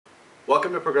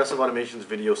Welcome to Progressive Automation's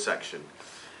video section.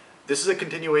 This is a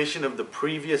continuation of the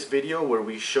previous video where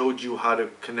we showed you how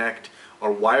to connect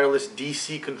our wireless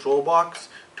DC control box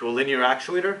to a linear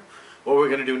actuator. What we're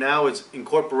going to do now is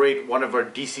incorporate one of our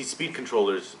DC speed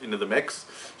controllers into the mix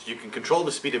so you can control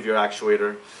the speed of your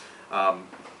actuator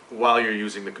while you're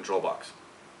using the control box.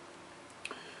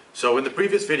 So in the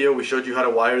previous video we showed you how to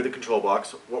wire the control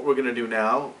box. What we're going to do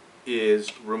now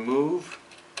is remove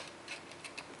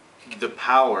the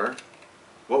power.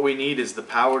 What we need is the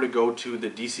power to go to the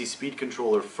DC speed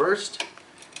controller first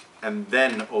and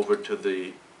then over to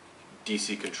the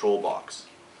DC control box.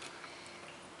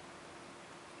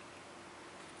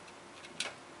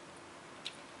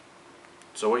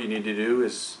 So what you need to do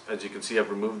is, as you can see, I've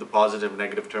removed the positive and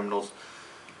negative terminals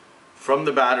from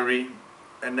the battery,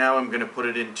 and now I'm going to put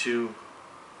it into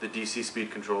the DC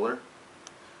speed controller.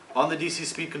 On the DC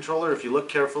speed controller, if you look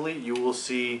carefully, you will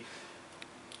see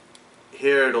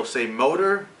here it'll say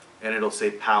motor and it'll say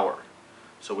power.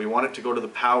 So we want it to go to the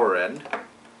power end.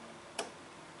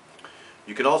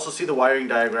 You can also see the wiring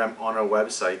diagram on our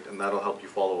website, and that'll help you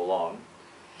follow along.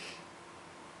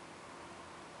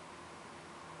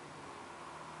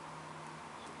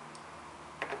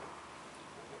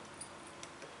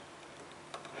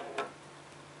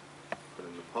 Put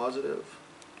in the positive,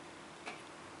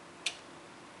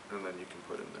 and then you can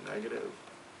put in the negative.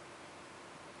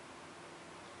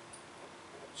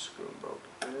 Screw them both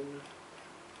in.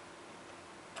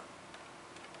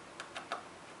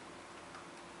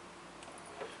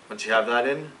 Once you have that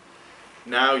in,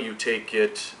 now you take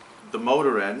it, the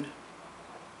motor end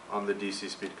on the DC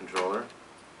speed controller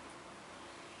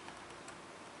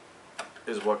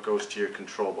is what goes to your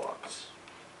control box.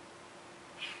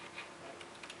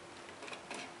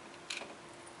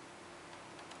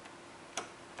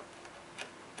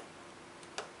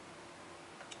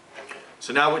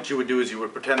 So now what you would do is you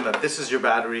would pretend that this is your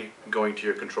battery going to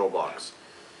your control box.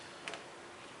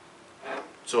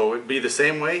 So it would be the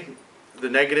same way. The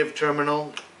negative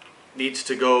terminal needs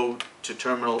to go to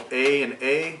terminal A, and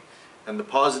the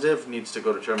positive needs to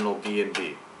go to terminal B and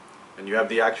B. And you have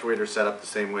the actuator set up the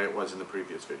same way it was in the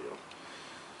previous video.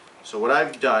 So what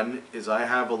I've done is I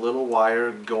have a little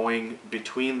wire going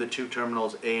between the two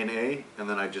terminals A, and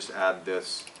then I just add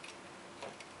this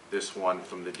one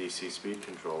from the DC speed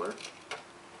controller.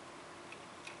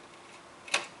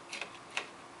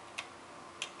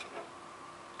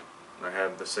 I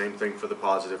have the same thing for the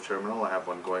positive terminal. I have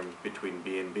one going between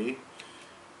B and B,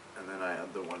 and then I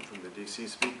add the one from the DC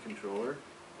speed controller.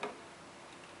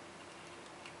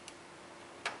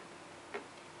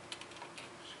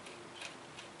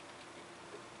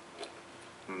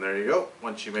 And there you go.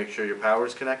 Once you make sure your power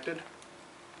is connected, you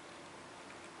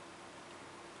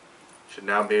should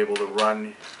now be able to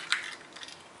run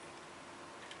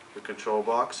the control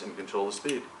box and control the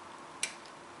speed.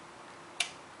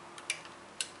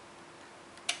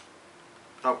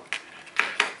 Oh,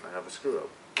 I have a screw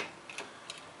up.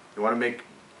 You want to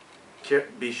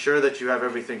be sure that you have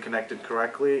everything connected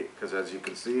correctly, because as you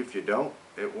can see, if you don't,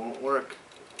 it won't work.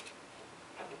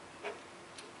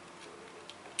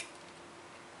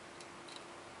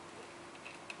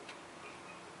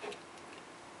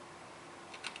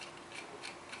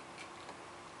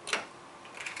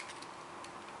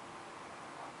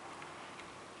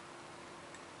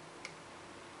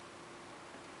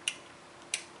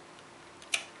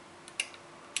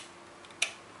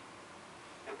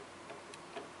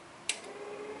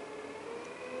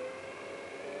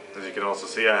 As you can also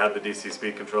see, I have the DC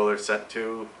speed controller set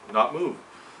to not move.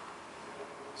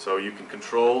 So you can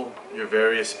control your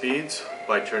various speeds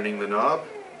by turning the knob.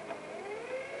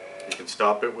 You can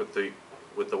stop it with the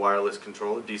wireless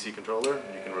controller, DC controller.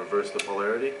 You can reverse the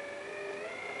polarity.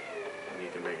 And you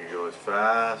can make it go as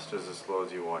fast as slow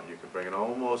as you want. You can bring it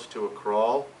almost to a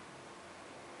crawl,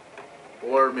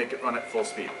 or make it run at full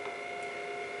speed.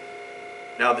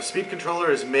 Now the speed controller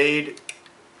is made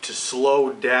to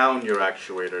slow down your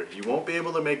actuator. You won't be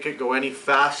able to make it go any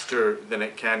faster than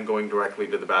it can going directly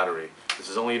to the battery. This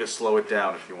is only to slow it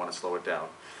down if you want to slow it down.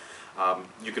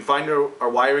 You can find our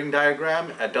wiring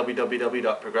diagram at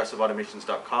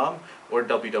www.progressiveautomations.com or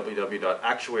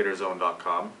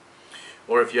www.actuatorzone.com.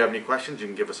 Or if you have any questions, you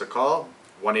can give us a call,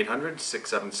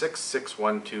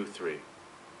 1-800-676-6123.